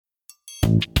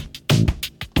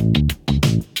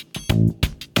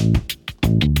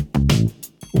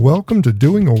Welcome to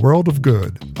Doing a World of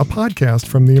Good, a podcast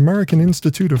from the American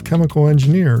Institute of Chemical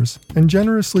Engineers and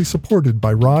generously supported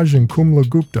by Raj and Kumla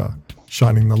Gupta,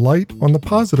 shining the light on the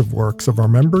positive works of our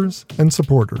members and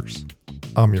supporters.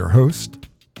 I'm your host,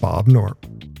 Bob Norp.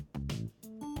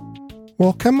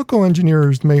 While chemical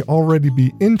engineers may already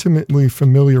be intimately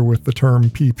familiar with the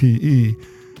term PPE,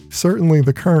 certainly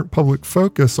the current public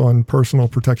focus on personal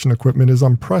protection equipment is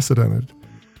unprecedented,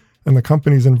 and the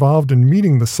companies involved in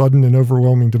meeting the sudden and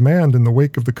overwhelming demand in the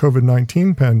wake of the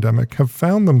COVID-19 pandemic have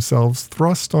found themselves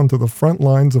thrust onto the front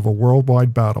lines of a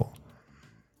worldwide battle.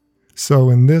 So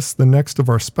in this, the next of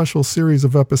our special series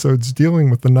of episodes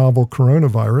dealing with the novel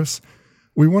coronavirus,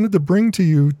 we wanted to bring to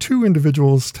you two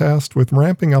individuals tasked with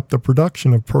ramping up the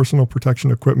production of personal protection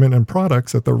equipment and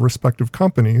products at their respective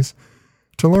companies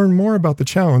to learn more about the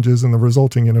challenges and the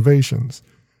resulting innovations.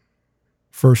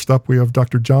 First up, we have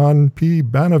Dr. John P.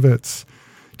 Banovitz.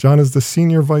 John is the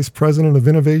Senior Vice President of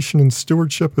Innovation and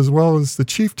Stewardship, as well as the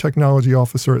Chief Technology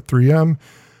Officer at 3M,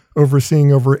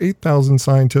 overseeing over 8,000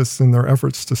 scientists in their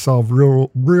efforts to solve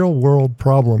real-world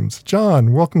problems.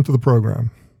 John, welcome to the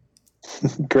program.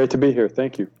 Great to be here.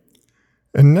 Thank you.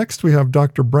 And next, we have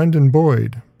Dr. Brendan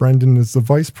Boyd. Brendan is the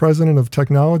Vice President of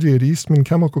Technology at Eastman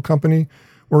Chemical Company,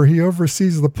 where he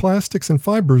oversees the plastics and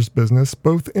fibers business,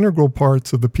 both integral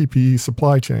parts of the PPE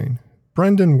supply chain.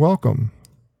 Brendan, welcome.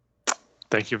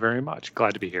 Thank you very much.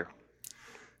 Glad to be here.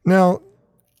 Now,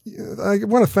 I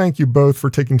want to thank you both for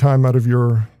taking time out of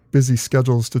your busy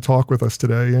schedules to talk with us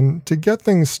today. And to get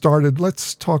things started,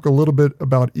 let's talk a little bit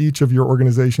about each of your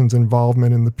organization's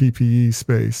involvement in the PPE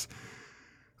space.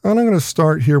 And I'm going to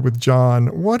start here with John.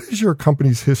 What is your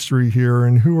company's history here,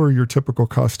 and who are your typical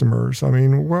customers? I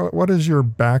mean, what is your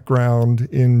background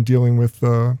in dealing with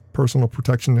the personal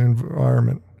protection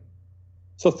environment?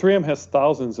 So 3M has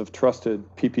thousands of trusted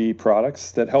PPE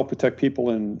products that help protect people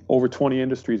in over 20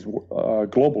 industries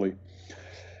globally.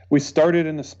 We started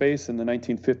in the space in the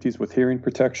 1950s with hearing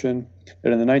protection,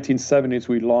 and in the 1970s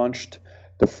we launched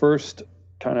the first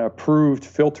kind of approved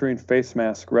filtering face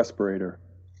mask respirator.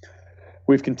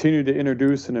 We've continued to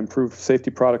introduce and improve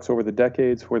safety products over the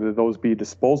decades, whether those be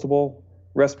disposable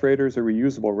respirators or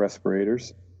reusable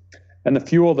respirators. And the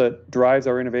fuel that drives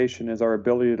our innovation is our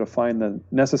ability to find the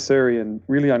necessary and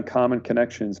really uncommon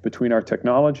connections between our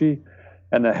technology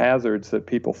and the hazards that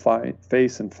people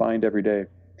face and find every day.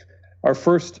 Our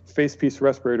first face piece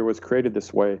respirator was created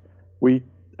this way. We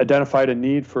identified a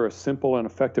need for a simple and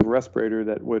effective respirator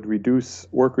that would reduce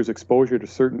workers' exposure to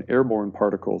certain airborne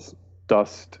particles,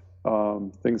 dust,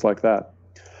 things like that.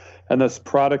 And this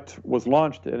product was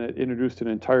launched, and it introduced an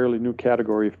entirely new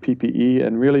category of PPE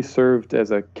and really served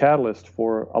as a catalyst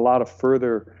for a lot of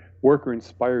further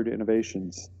worker-inspired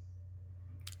innovations.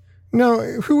 Now,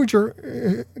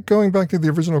 going back to the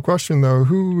original question though,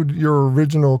 who would your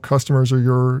original customers or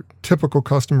your typical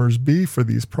customers be for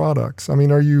these products? I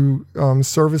mean, are you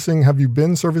have you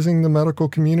been servicing the medical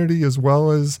community as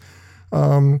well as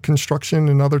construction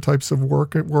and other types of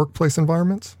workplace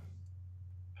environments?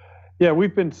 Yeah,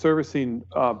 we've been servicing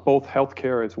both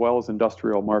healthcare as well as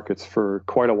industrial markets for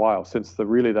quite a while, since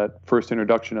that first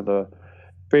introduction of the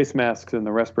face masks and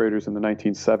the respirators in the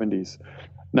 1970s.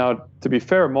 Now, to be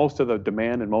fair, most of the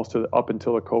demand and up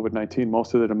until the COVID-19,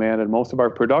 most of the demand and most of our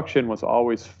production was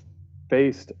always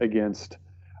faced against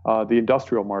the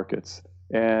industrial markets.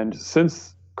 And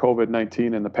since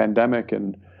COVID-19 and the pandemic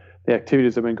and the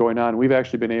activities have been going on, we've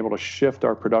actually been able to shift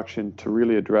our production to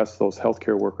really address those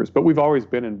healthcare workers. But we've always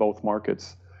been in both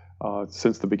markets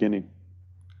since the beginning.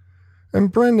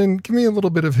 And Brendan, give me a little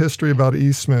bit of history about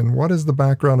Eastman. What is the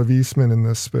background of Eastman in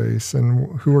this space,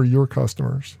 and who are your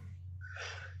customers?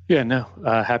 Yeah, no,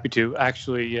 happy to.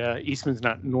 Actually, Eastman's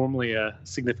not normally a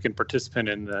significant participant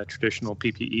in the traditional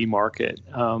PPE market.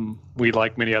 We,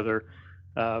 like many other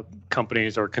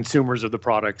companies or consumers of the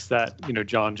products that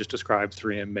John just described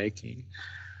 3M making.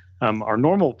 Our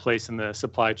normal place in the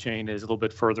supply chain is a little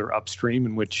bit further upstream,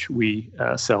 in which we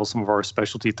sell some of our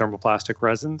specialty thermoplastic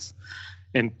resins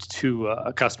into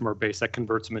a customer base that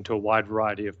converts them into a wide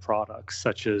variety of products,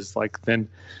 such as like thin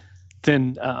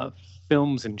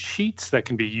films and sheets that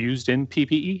can be used in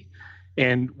PPE.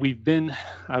 And we've been,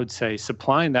 I would say,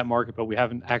 supplying that market, but we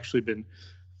haven't actually been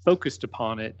focused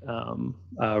upon it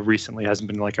recently. Hasn't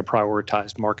been like a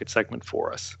prioritized market segment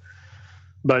for us.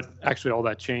 But actually, all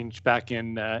that changed back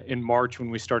in March when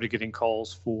we started getting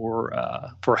calls for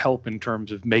help in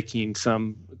terms of making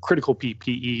some critical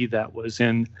PPE that was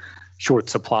in short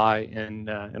supply in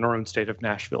our own state of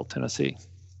Nashville, Tennessee.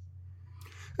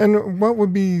 And what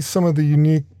would be some of the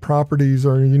unique properties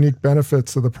or unique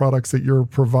benefits of the products that you're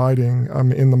providing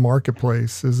in the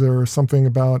marketplace? Is there something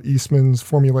about Eastman's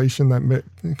formulation that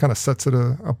kind of sets it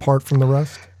apart from the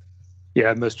rest?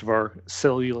 Yeah, most of our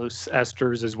cellulose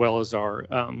esters as well as our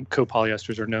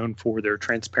copolyesters are known for their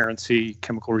transparency,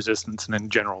 chemical resistance, and then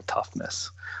general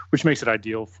toughness, which makes it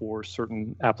ideal for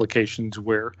certain applications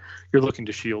where you're looking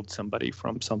to shield somebody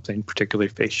from something, particularly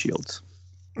face shields.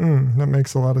 That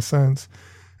makes a lot of sense.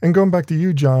 And going back to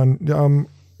you, John,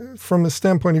 from the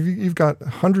standpoint of you've got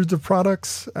hundreds of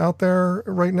products out there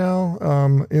right now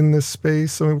in this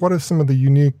space. I mean, what are some of the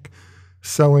unique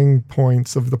selling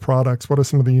points of the products? What are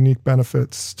some of the unique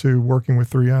benefits to working with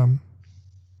 3M?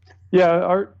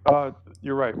 Yeah,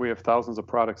 you're right. We have thousands of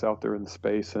products out there in the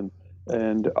space,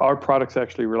 and our products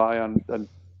actually rely on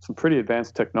some pretty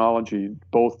advanced technology,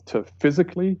 both to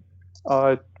physically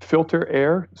filter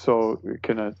air, so it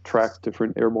can attract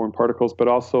different airborne particles, but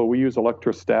also we use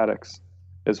electrostatics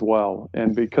as well.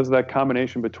 And because of that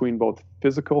combination between both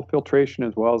physical filtration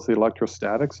as well as the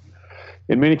electrostatics,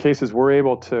 in many cases, we're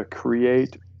able to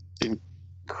create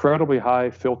incredibly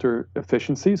high filter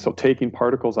efficiency, so taking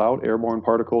particles out, airborne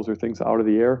particles or things out of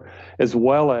the air, as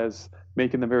well as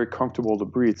making them very comfortable to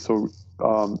breathe. So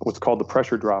what's called the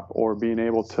pressure drop, or being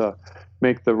able to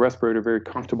make the respirator very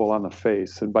comfortable on the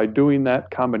face. And by doing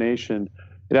that combination,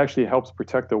 it actually helps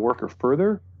protect the worker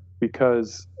further,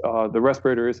 because the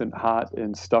respirator isn't hot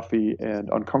and stuffy and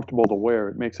uncomfortable to wear.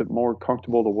 It makes it more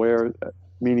comfortable to wear,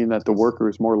 meaning that the worker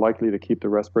is more likely to keep the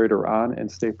respirator on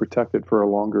and stay protected for a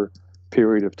longer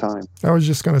period of time. I was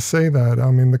just going to say that. I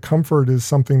mean, the comfort is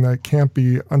something that can't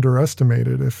be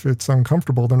underestimated. If it's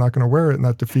uncomfortable, they're not going to wear it, and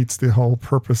that defeats the whole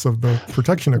purpose of the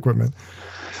protection equipment.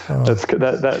 That's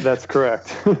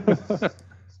correct.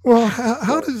 Well,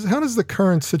 how does the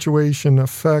current situation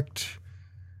affect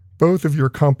both of your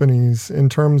companies in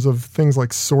terms of things like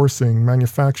sourcing,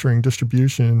 manufacturing,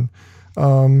 distribution?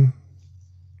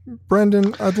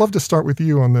 Brendan, I'd love to start with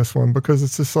you on this one, because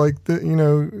it's just like,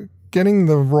 getting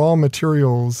the raw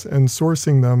materials and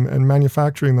sourcing them and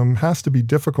manufacturing them has to be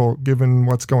difficult given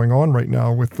what's going on right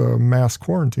now with the mass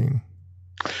quarantine.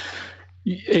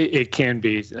 It can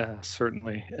be,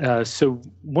 certainly. So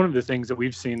one of the things that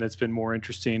we've seen that's been more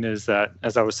interesting is that,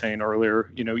 as I was saying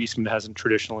earlier, Eastman hasn't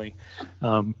traditionally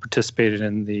participated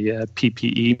in the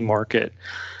PPE market.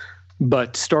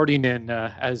 But starting in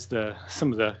as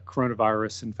some of the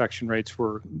coronavirus infection rates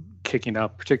were kicking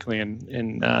up, particularly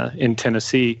in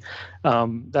Tennessee,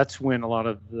 that's when a lot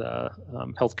of the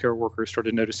healthcare workers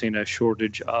started noticing a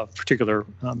shortage of particular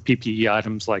PPE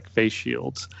items like face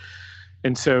shields.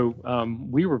 And so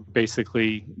we were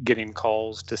basically getting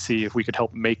calls to see if we could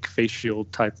help make face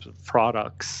shield types of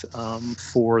products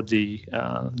for the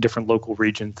different local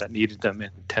regions that needed them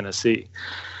in Tennessee.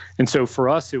 And so for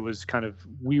us, it was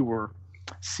we were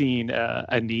seeing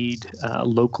a need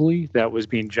locally that was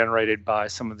being generated by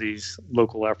some of these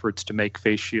local efforts to make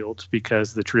face shields,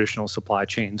 because the traditional supply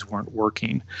chains weren't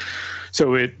working.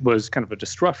 So it was kind of a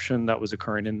disruption that was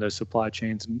occurring in those supply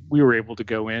chains. And we were able to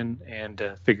go in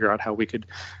and figure out how we could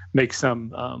make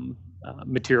some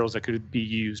materials that could be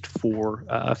used for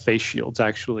face shields,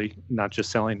 actually not just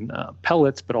selling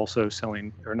pellets, but also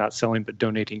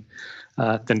donating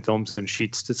thin films and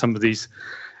sheets to some of these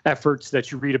efforts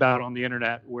that you read about on the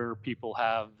internet, where people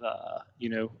have,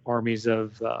 armies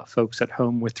of folks at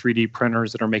home with 3D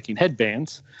printers that are making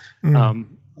headbands,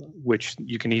 which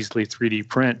you can easily 3D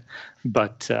print,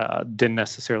 but didn't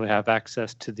necessarily have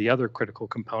access to the other critical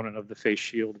component of the face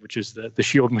shield, which is the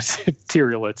shield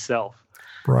material itself.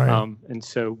 Right. And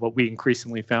so what we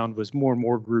increasingly found was more and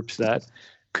more groups that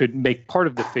could make part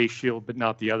of the face shield, but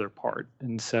not the other part.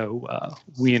 And so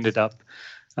we ended up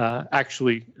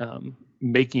actually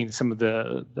making some of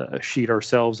the sheet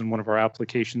ourselves in one of our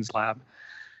applications lab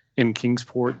in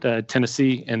Kingsport,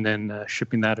 Tennessee, and then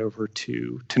shipping that over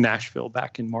to Nashville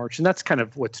back in March. And that's kind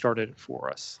of what started it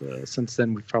for us. Since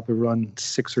then, we've probably run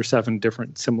 6 or 7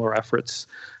 different similar efforts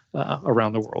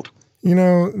around the world.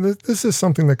 This is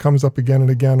something that comes up again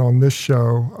and again on this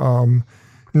show,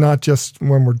 not just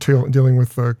when we're dealing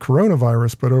with the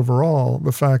coronavirus, but overall,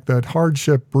 the fact that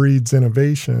hardship breeds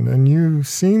innovation. And you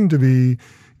seem to be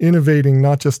innovating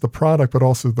not just the product, but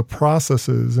also the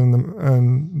processes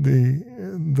and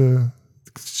the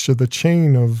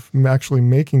chain of actually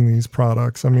making these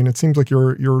products. I mean, it seems like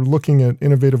you're looking at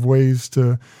innovative ways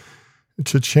to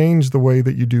change the way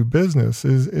that you do business.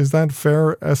 Is that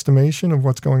fair estimation of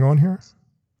what's going on here?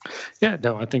 Yeah,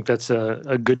 no, I think that's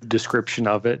a good description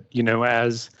of it.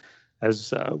 As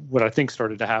what I think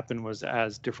started to happen was,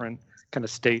 as different kind of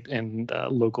state and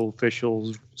local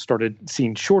officials started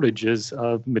seeing shortages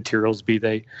of materials, be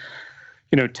they,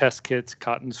 test kits,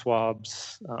 cotton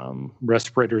swabs,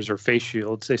 respirators, or face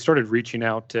shields, they started reaching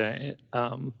out to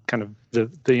kind of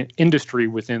the industry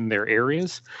within their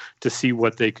areas to see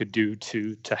what they could do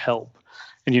to help.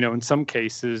 And, in some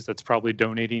cases, that's probably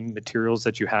donating materials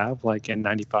that you have, like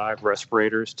N95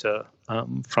 respirators, to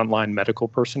frontline medical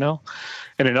personnel.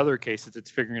 And in other cases, it's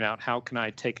figuring out how can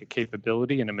I take a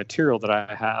capability and a material that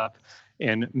I have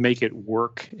and make it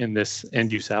work in this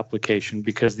end-use application,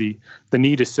 because the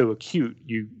need is so acute,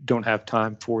 you don't have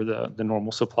time for the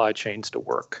normal supply chains to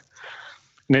work.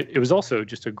 And it was also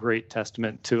just a great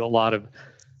testament to a lot of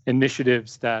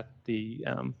initiatives that the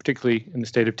particularly in the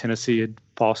state of Tennessee had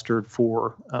fostered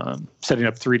for setting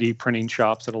up 3D printing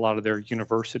shops at a lot of their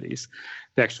universities.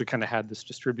 They actually kind of had this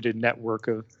distributed network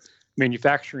of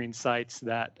manufacturing sites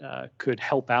that could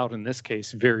help out in this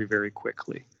case very, very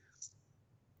quickly.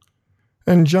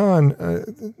 And John,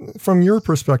 from your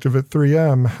perspective at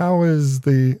 3M, how is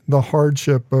the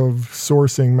hardship of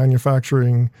sourcing,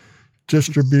 manufacturing,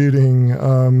 distributing,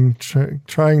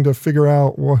 trying to figure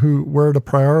out where to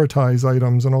prioritize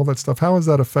items and all that stuff, how is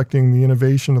that affecting the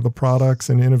innovation of the products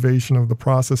and innovation of the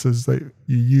processes that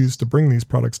you use to bring these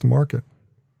products to market?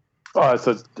 Oh,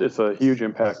 it's a huge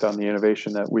impact on the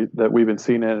innovation that we've been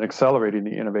seeing and accelerating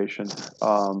the innovation.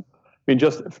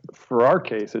 Just for our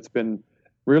case, it's been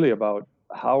really about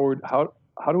how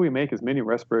do we make as many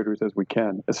respirators as we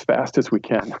can, as fast as we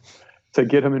can, to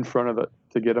get them into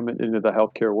the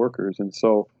healthcare workers. And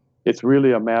so it's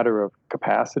really a matter of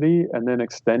capacity and then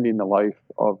extending the life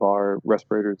of our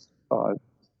respirators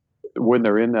when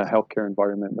they're in the healthcare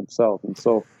environment themselves. And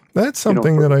so that's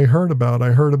something that I heard about.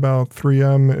 I heard about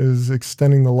 3M is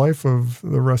extending the life of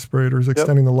the respirators,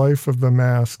 extending the life of the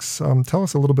masks. Tell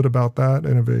us a little bit about that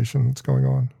innovation that's going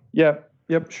on. Yep,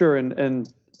 sure.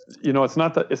 And it's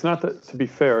not to be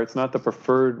fair, it's not the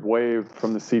preferred way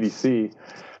from the CDC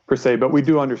per se, but we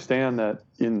do understand that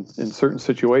in certain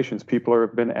situations, people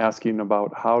have been asking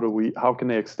about how can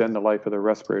they extend the life of their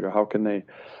respirator? How can they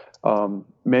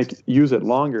use it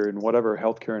longer in whatever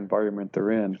healthcare environment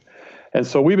they're in? And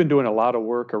so we've been doing a lot of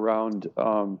work around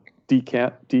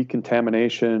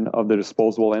decontamination of the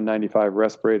disposable N95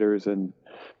 respirators and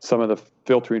some of the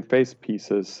filtering face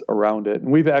pieces around it.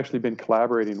 And we've actually been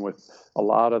collaborating with a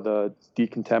lot of the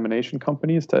decontamination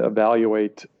companies to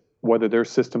evaluate whether their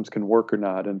systems can work or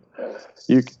not. And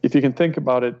if you can think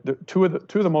about it, two of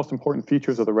the most important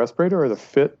features of the respirator are the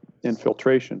fit and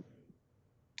filtration.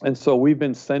 And so we've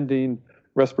been sending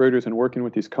respirators and working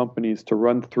with these companies to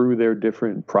run through their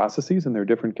different processes and their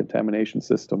different contamination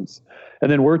systems.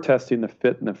 And then we're testing the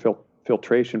fit and the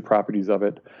filtration properties of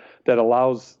it that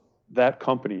allows that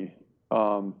company,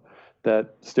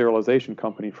 that sterilization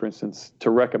company, for instance,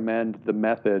 to recommend the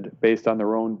method based on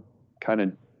their own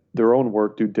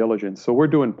work, due diligence. So we're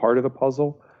doing part of the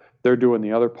puzzle, they're doing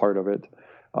the other part of it.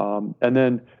 And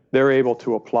then they're able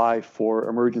to apply for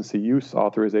emergency use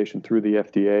authorization through the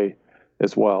FDA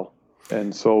as well.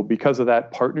 And so because of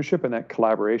that partnership and that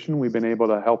collaboration, we've been able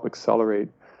to help accelerate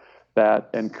that.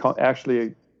 And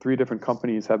actually, 3 different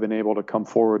companies have been able to come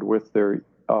forward with their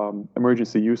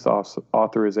emergency use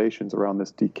authorizations around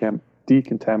this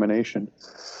decontamination.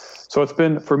 So it's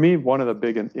been, for me, one of the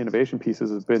big innovation pieces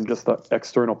has been just the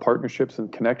external partnerships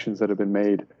and connections that have been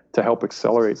made to help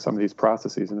accelerate some of these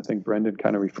processes. And I think Brendan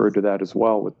kind of referred to that as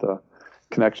well with the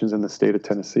connections in the state of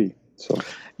Tennessee. So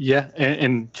yeah,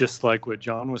 and just like what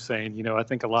John was saying, I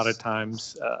think a lot of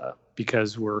times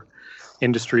because we're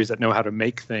industries that know how to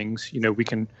make things, we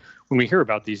can, when we hear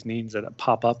about these needs that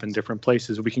pop up in different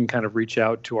places, we can kind of reach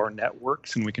out to our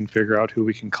networks and we can figure out who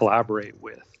we can collaborate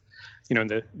with. In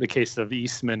the case of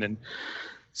Eastman and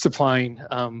supplying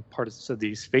parts of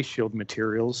these face shield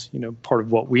materials, part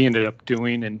of what we ended up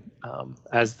doing, and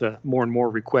as the more and more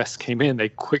requests came in, they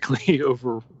quickly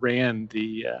overran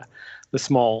the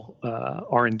small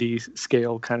R&D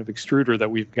scale kind of extruder that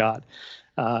we've got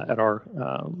at our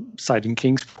site in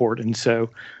Kingsport. And so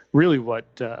really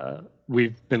what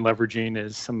we've been leveraging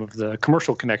is some of the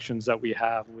commercial connections that we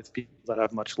have with people that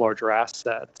have much larger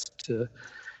assets to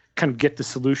kind of get the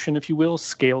solution, if you will,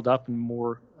 scaled up in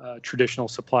more traditional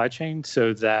supply chain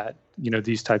so that,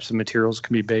 these types of materials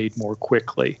can be made more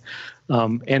quickly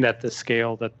and at the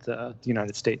scale that the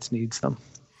United States needs them.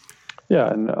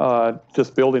 Yeah, and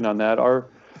just building on that,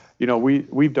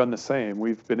 we've done the same.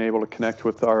 We've been able to connect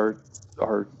with our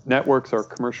networks, our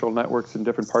commercial networks in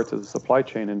different parts of the supply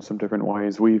chain in some different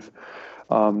ways. We've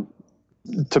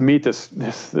to meet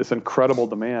this incredible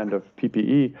demand of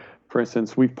PPE. For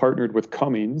instance, we've partnered with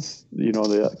Cummins,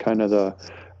 the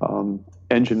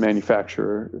engine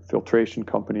manufacturer, filtration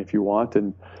company, if you want,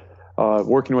 and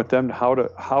working with them how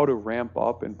to ramp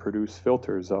up and produce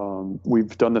filters.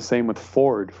 We've done the same with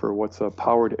Ford for what's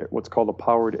called a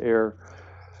powered air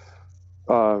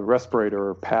respirator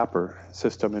or PAPR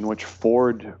system, in which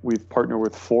we've partnered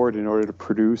with Ford in order to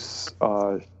produce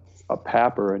a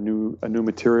PAPR, a new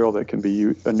material that can be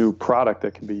used, a new product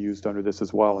that can be used under this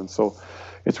as well. And so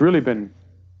it's really been,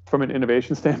 from an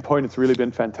innovation standpoint, it's really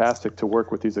been fantastic to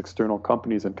work with these external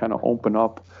companies and kind of open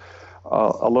up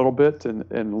a little bit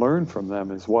and learn from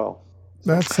them as well.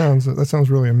 That sounds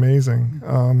really amazing.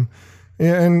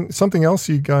 And something else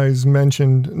you guys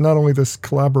mentioned, not only this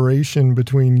collaboration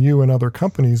between you and other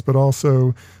companies, but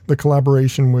also the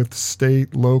collaboration with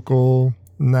state, local,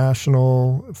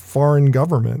 national, foreign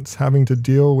governments. Having to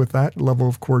deal with that level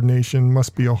of coordination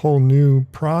must be a whole new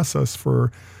process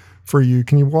for you.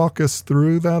 Can you walk us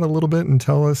through that a little bit and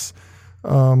tell us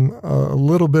a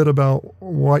little bit about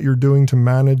what you're doing to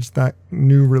manage that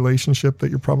new relationship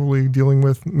that you're probably dealing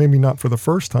with, maybe not for the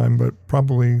first time, but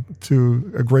probably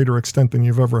to a greater extent than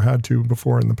you've ever had to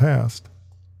before in the past?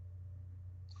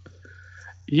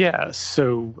 Yeah,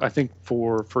 so I think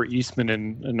for Eastman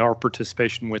and our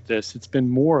participation with this, it's been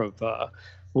more of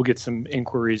we'll get some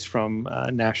inquiries from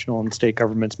national and state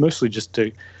governments, mostly just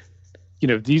to,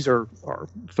 these are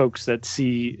folks that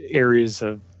see areas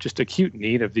of just acute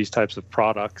need of these types of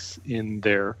products in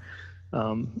their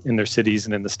cities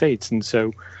and in the states. And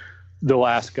so they'll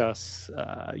ask us,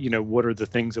 what are the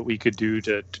things that we could do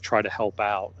to try to help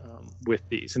out with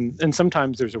these? And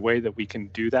sometimes there's a way that we can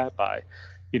do that by,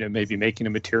 maybe making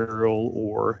a material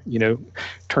or,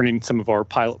 turning some of our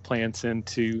pilot plants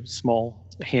into small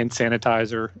hand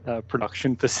sanitizer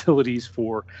production facilities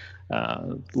for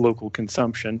local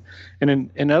consumption. And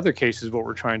in other cases, what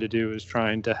we're trying to do is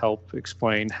trying to help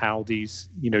explain how these,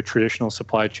 traditional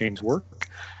supply chains work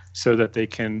so that they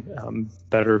can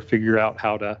better figure out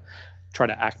how to try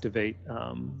to activate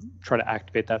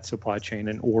that supply chain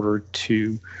in order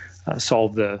to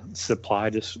solve the supply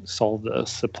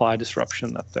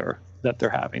disruption that they're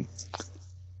having.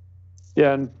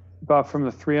 Yeah, and Bob, from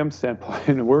the 3M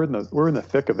standpoint, we're in the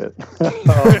thick of it.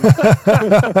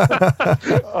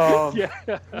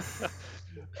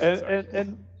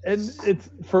 And it's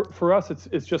for us,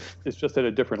 it's just at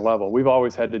a different level. We've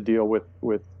always had to deal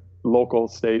with local,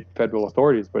 state, federal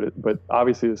authorities, but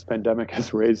obviously this pandemic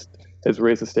has raised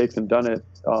the stakes and done it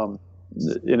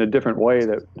in a different way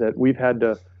that we've had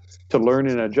to learn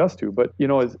and adjust to. But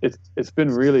it's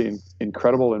been really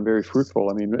incredible and very fruitful.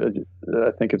 I mean,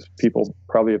 I think it's people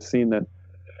probably have seen that.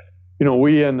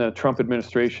 We in the Trump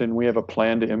administration, we have a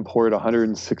plan to import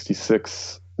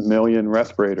 166 million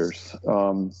respirators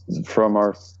from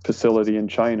our facility in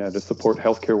China to support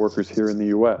healthcare workers here in the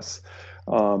U.S.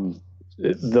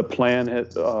 The plan,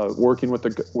 working with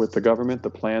the government, the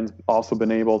plan's also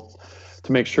been able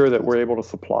to make sure that we're able to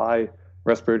supply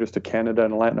respirators to Canada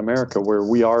and Latin America, where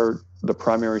we are the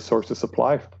primary source of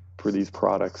supply for these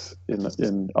products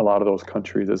in a lot of those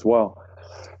countries as well.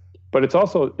 But it's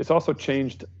also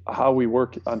changed how we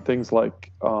work on things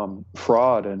like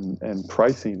fraud and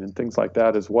pricing and things like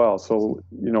that as well. So,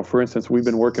 for instance, we've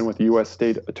been working with U.S.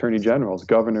 state attorney generals,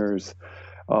 governors,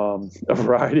 a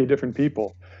variety of different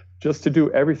people, just to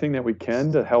do everything that we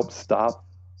can to help stop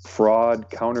fraud,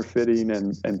 counterfeiting,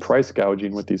 and price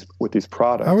gouging with these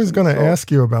products. I was going to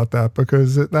ask you about that,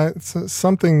 because that's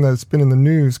something that's been in the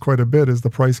news quite a bit, is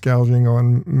the price gouging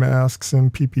on masks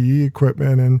and PPE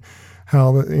equipment, and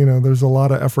how there's a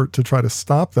lot of effort to try to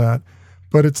stop that.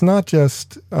 But it's not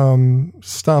just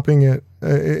stopping it.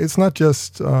 It's not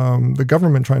just the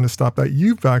government trying to stop that.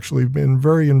 You've actually been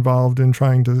very involved in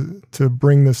trying to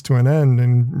bring this to an end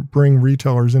and bring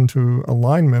retailers into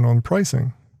alignment on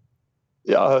pricing.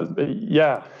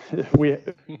 Yeah,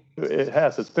 it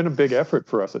has. It's been a big effort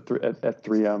for us at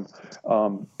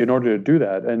 3M in order to do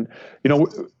that. And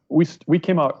we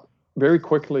came out very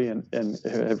quickly and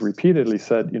have repeatedly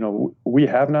said, we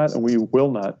have not and we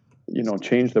will not,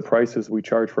 change the prices we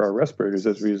charge for our respirators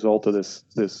as a result of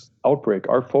this outbreak.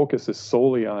 Our focus is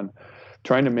solely on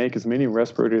trying to make as many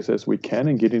respirators as we can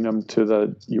and getting them to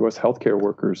the U.S. healthcare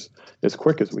workers as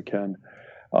quick as we can.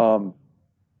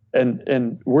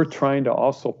 And we're trying to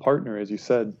also partner, as you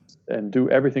said, and do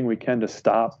everything we can to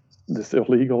stop this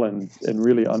illegal and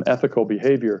really unethical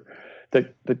behavior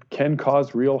that can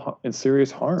cause real and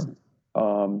serious harm.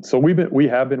 So we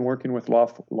have been working with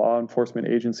law enforcement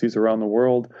agencies around the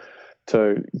world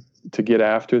to get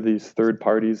after these third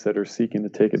parties that are seeking to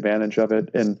take advantage of it.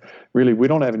 And really, we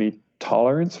don't have any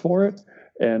tolerance for it,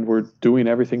 and we're doing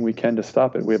everything we can to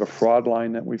stop it. We have a fraud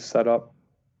line that we've set up.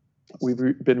 We've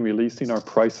been releasing our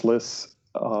price lists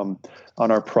on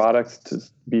our products, to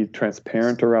be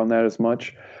transparent around that as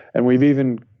much. And we've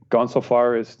even gone so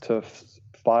far as to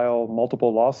file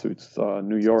multiple lawsuits,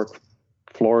 New York,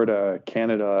 Florida,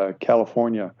 Canada,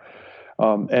 California.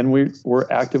 And we're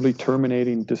actively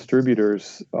terminating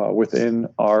distributors within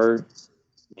our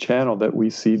channel that we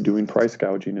see doing price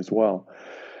gouging as well.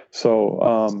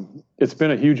 So it's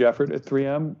been a huge effort at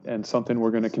 3M, and something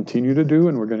we're going to continue to do,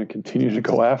 and we're going to continue to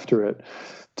go after it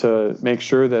to make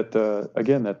sure that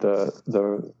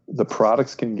the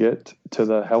products can get to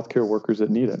the healthcare workers that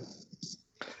need it.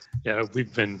 Yeah,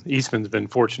 Eastman's been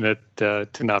fortunate to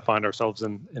not find ourselves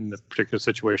in the particular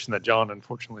situation that John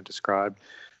unfortunately described,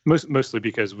 mostly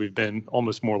because we've been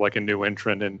almost more like a new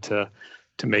entrant into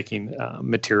making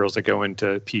materials that go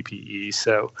into PPE.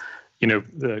 So,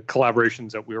 the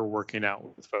collaborations that we're working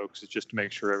out with folks is just to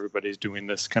make sure everybody's doing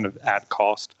this kind of at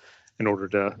cost in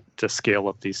order to scale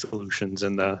up these solutions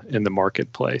in the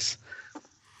marketplace.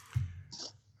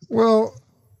 Well,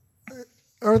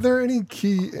 are there any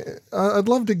key? I'd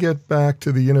love to get back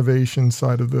to the innovation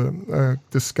side of the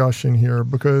discussion here,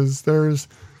 because there's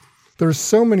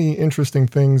so many interesting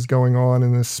things going on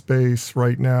in this space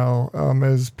right now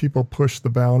as people push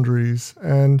the boundaries.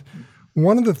 And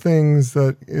one of the things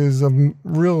that is of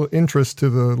real interest to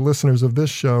the listeners of this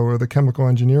show are the chemical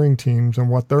engineering teams and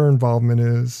what their involvement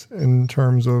is in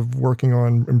terms of working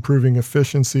on improving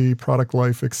efficiency, product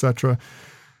life, et cetera.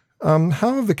 How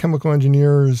have the chemical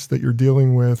engineers that you're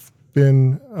dealing with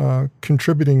been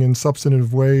contributing in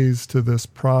substantive ways to this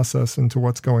process and to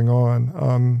what's going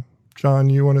on? John,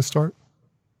 you want to start?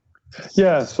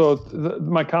 Yeah, so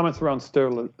my comments around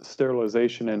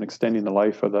sterilization and extending the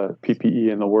life of the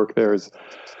PPE and the work there is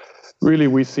really,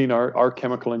 we've seen our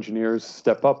chemical engineers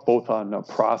step up both on a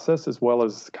process as well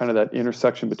as kind of that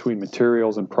intersection between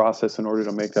materials and process in order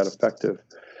to make that effective.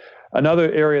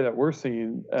 Another area that we're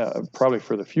seeing probably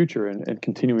for the future and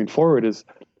continuing forward is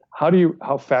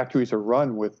how factories are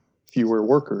run with fewer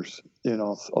workers.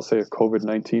 I'll say a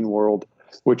COVID-19 world,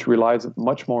 which relies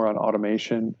much more on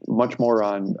automation, much more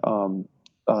on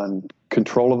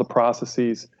control of the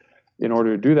processes in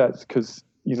order to do that, because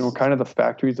kind of the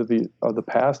factories of the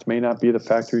past may not be the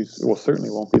factories, well, certainly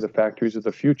won't be the factories of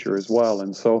the future as well.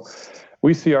 And so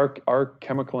we see our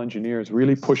chemical engineers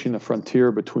really pushing the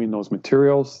frontier between those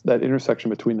materials, that intersection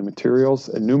between the materials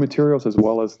and new materials, as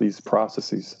well as these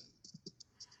processes.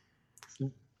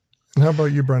 And how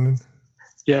about you, Brendan?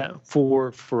 Yeah,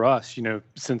 for us,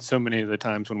 since so many of the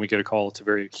times when we get a call, it's a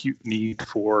very acute need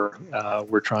for,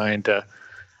 we're trying to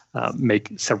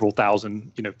make several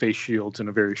thousand, face shields in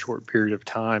a very short period of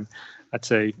time. I'd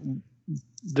say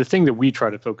the thing that we try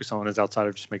to focus on is, outside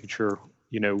of just making sure,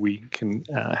 we can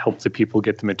help the people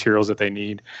get the materials that they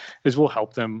need, is we'll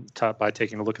help them by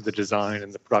taking a look at the design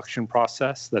and the production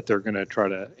process that they're going to try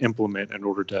to implement in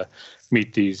order to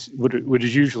meet these, which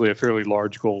is usually a fairly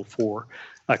large goal for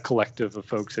a collective of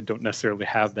folks that don't necessarily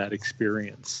have that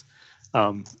experience.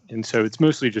 And so it's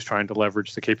mostly just trying to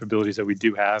leverage the capabilities that we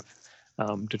do have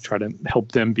to try to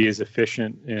help them be as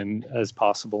efficient as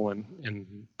possible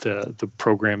in the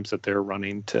programs that they're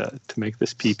running to make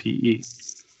this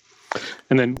PPE.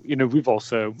 And then, we've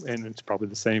also, and it's probably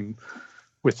the same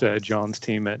with John's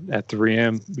team at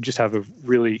 3M, we just have a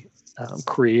really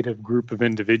creative group of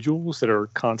individuals that are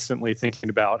constantly thinking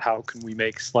about how can we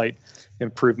make slight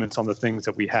improvements on the things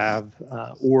that we have,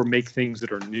 or make things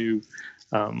that are new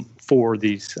for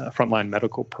these frontline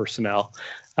medical personnel.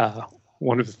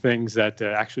 One of the things that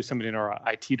actually somebody in our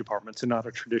IT department, so not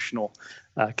a traditional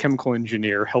chemical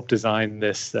engineer, helped design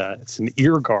this. It's an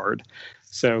ear guard.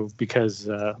 So because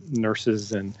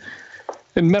nurses and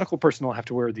medical personnel have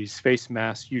to wear these face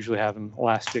masks, usually have an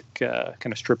elastic kind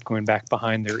of strip going back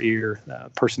behind their ear. The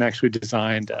person actually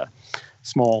designed a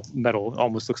small metal,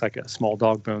 almost looks like a small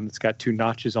dog bone that's got 2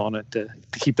 notches on it to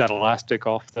keep that elastic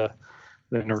off the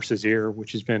nurse's ear,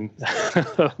 which has been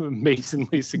an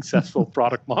amazingly successful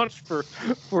product launch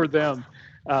for them.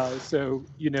 So,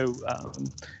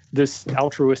 this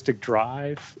altruistic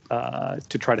drive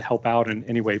to try to help out in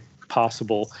any way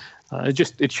possible,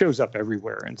 it shows up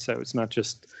everywhere. And so it's not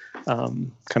just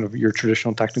kind of your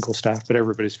traditional technical staff, but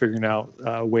everybody's figuring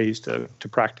out ways to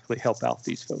practically help out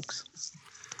these folks.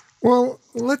 Well,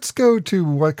 let's go to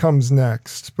what comes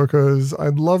next, because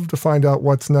I'd love to find out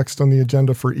what's next on the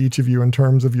agenda for each of you in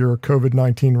terms of your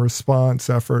COVID-19 response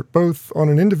effort, both on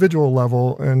an individual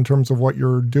level in terms of what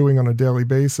you're doing on a daily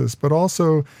basis, but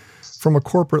also from a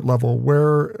corporate level.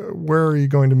 Where are you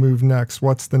going to move next?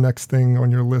 What's the next thing on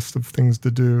your list of things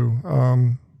to do?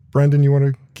 Brendan, you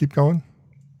want to keep going?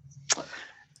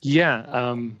 Yeah,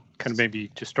 kind of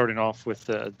maybe just starting off with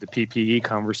the PPE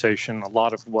conversation. A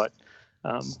lot of what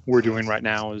we're doing right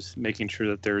now is making sure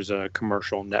that there's a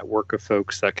commercial network of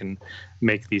folks that can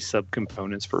make these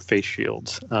subcomponents for face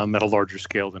shields at a larger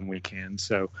scale than we can.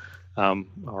 So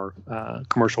our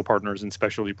commercial partners in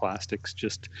specialty plastics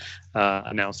just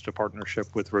announced a partnership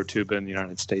with Rotuba in the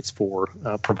United States for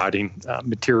providing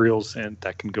materials and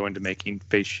that can go into making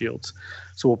face shields.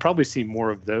 So we'll probably see more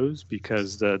of those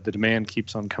because the demand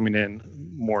keeps on coming in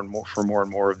more and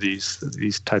more of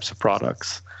these types of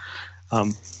products.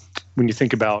 When you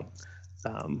think about,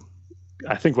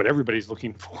 I think what everybody's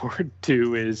looking forward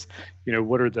to is,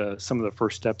 what are some of the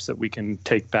first steps that we can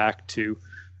take back to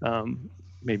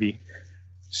maybe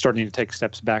starting to take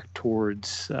steps back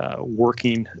towards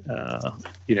working,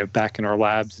 back in our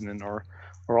labs and in our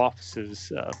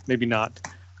offices, maybe not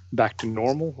back to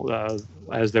normal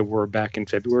as they were back in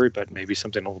February, but maybe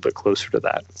something a little bit closer to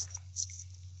that.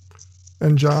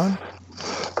 And John?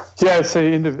 Yeah, I'd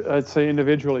say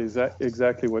individually is that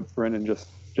exactly what Brendan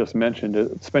just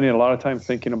mentioned. Spending a lot of time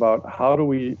thinking about how do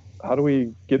we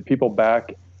get people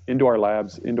back into our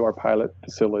labs, into our pilot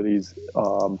facilities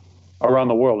around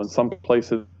the world. In some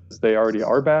places they already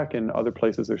are back, and other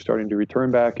places they're starting to return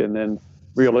back, and then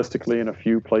realistically in a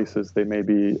few places they may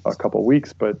be a couple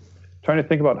weeks. But trying to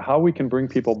think about how we can bring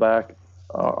people back,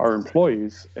 our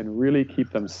employees, and really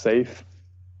keep them safe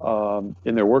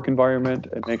in their work environment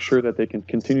and make sure that they can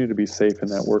continue to be safe in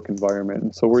that work environment.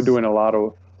 And so we're doing a lot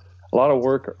of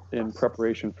work in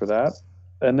preparation for that.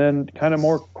 And then kind of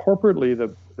more corporately,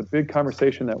 the big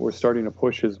conversation that we're starting to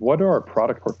push is what do our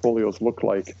product portfolios look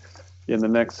like in the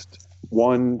next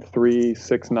 1, 3,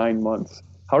 6, 9 months?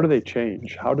 How do they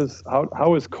change? How is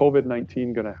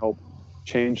COVID-19 going to help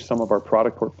change some of our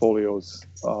product portfolios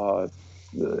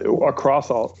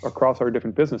across our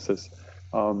different businesses?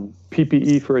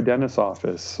 PPE for a dentist's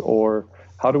office, or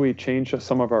how do we change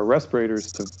some of our respirators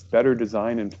to better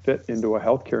design and fit into a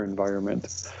healthcare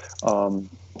environment?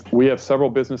 We have several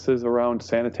businesses around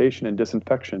sanitation and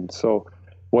disinfection. So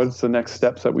what's the next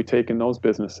steps that we take in those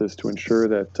businesses to ensure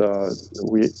that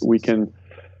we can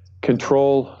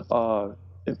control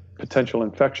potential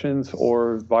infections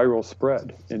or viral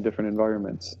spread in different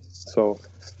environments? So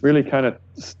really kind of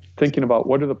thinking about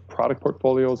what are the product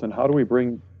portfolios and how do we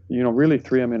bring really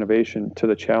 3M innovation to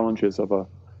the challenges of a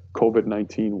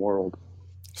COVID-19 world.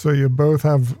 So you both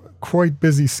have quite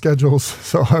busy schedules,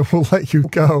 so I will let you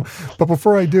go. But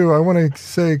before I do, I want to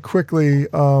say quickly,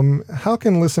 how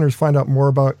can listeners find out more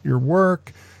about your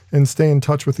work and stay in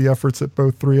touch with the efforts at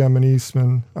both 3M and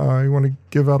Eastman? You want to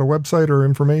give out a website or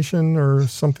information or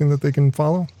something that they can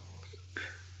follow?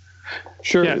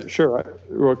 Sure.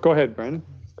 Go ahead, Brandon.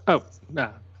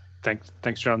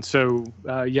 Thanks, John. So,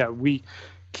 we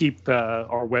keep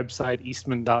our website,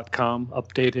 eastman.com,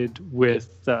 updated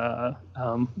with the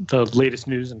latest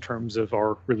news in terms of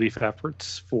our relief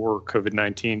efforts for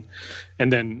COVID-19.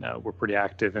 And then we're pretty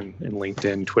active in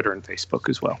LinkedIn, Twitter, and Facebook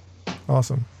as well.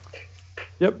 Awesome.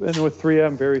 Yep, and with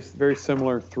 3M, very, very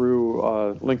similar through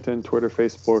LinkedIn, Twitter,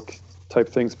 Facebook type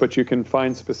things. But you can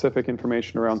find specific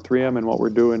information around 3M and what we're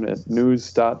doing at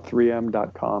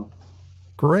news.3m.com.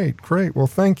 Great. Well,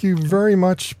 thank you very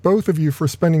much, both of you, for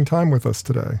spending time with us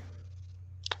today.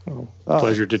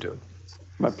 Pleasure to do it.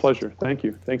 My pleasure. Thank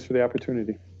you. Thanks for the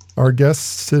opportunity. Our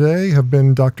guests today have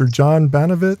been Dr. John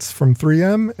Banovitz from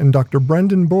 3M and Dr.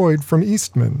 Brendan Boyd from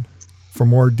Eastman. For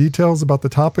more details about the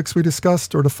topics we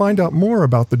discussed or to find out more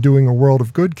about the Doing a World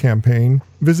of Good campaign,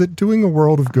 visit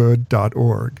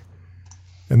doingaworldofgood.org.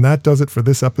 And that does it for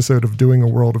this episode of Doing a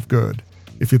World of Good.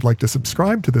 If you'd like to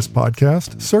subscribe to this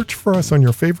podcast, search for us on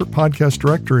your favorite podcast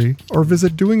directory or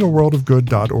visit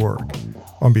doingaworldofgood.org.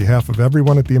 On behalf of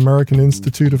everyone at the American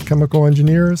Institute of Chemical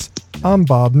Engineers, I'm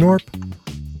Bob Norp.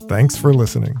 Thanks for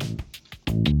listening.